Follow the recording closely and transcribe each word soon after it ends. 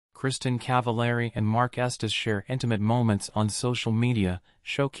Kristin Cavallari and Estes share intimate moments on social media,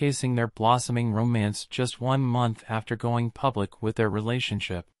 showcasing their blossoming romance just 1 month after going public with their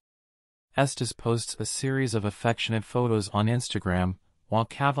relationship. Estes posts a series of affectionate photos on Instagram, while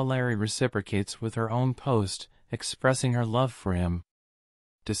Cavallari reciprocates with her own post, expressing her love for him.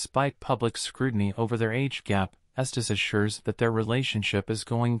 Despite public scrutiny over their age gap, Estes assures that their relationship is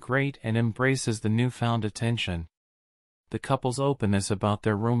going great and embraces the newfound attention. The couple's openness about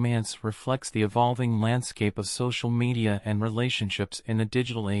their romance reflects the evolving landscape of social media and relationships in the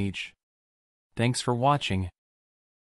digital age. Thanks for watching.